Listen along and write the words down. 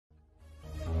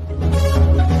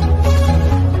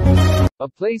A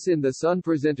Place in the Sun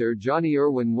presenter Jonnie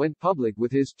Irwin went public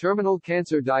with his terminal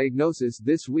cancer diagnosis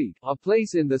this week. A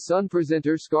Place in the Sun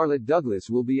presenter Scarlette Douglas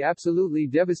will be absolutely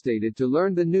devastated to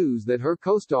learn the news that her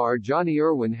co-star Jonnie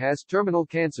Irwin has terminal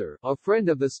cancer, a friend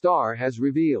of the star has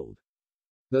revealed.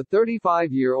 The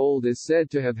 35-year-old is said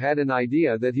to have had an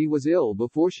idea that he was ill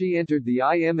before she entered the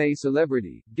IMA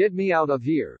Celebrity, Get Me Out of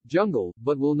Here, Jungle,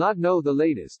 but will not know the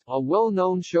latest. A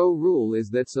well-known show rule is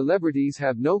that celebrities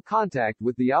have no contact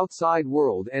with the outside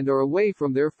world and are away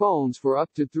from their phones for up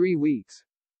to 3 weeks.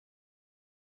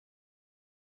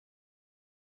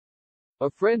 A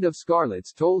friend of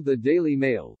Scarlette's told the Daily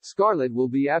Mail, Scarlette will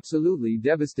be absolutely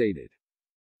devastated.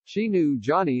 She knew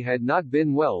Jonnie had not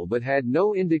been well but had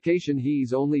no indication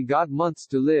he's only got months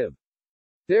to live.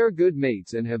 They're good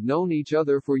mates and have known each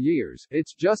other for years,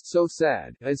 it's just so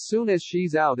sad. As soon as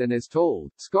she's out and is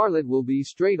told, Scarlette will be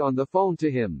straight on the phone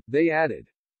to him, they added.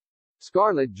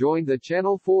 Scarlette joined the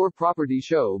Channel 4 property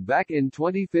show back in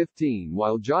 2015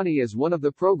 while Jonnie is one of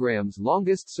the program's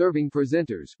longest-serving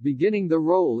presenters, beginning the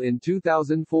role in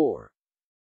 2004.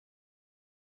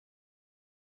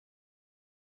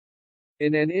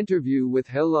 In an interview with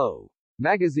Hello!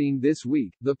 Magazine this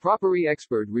week, the property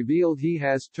expert revealed he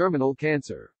has terminal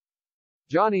cancer.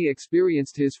 Jonnie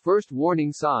experienced his first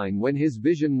warning sign when his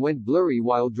vision went blurry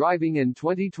while driving in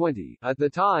 2020. At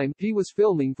the time, he was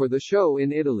filming for the show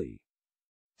in Italy.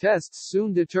 Tests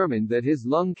soon determined that his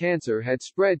lung cancer had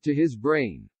spread to his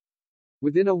brain.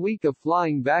 Within a week of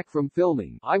flying back from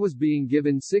filming, I was being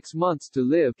given 6 months to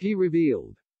live, he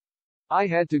revealed. I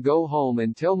had to go home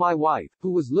and tell my wife,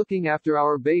 who was looking after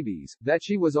our babies, that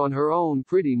she was on her own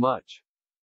pretty much.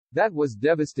 That was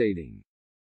devastating.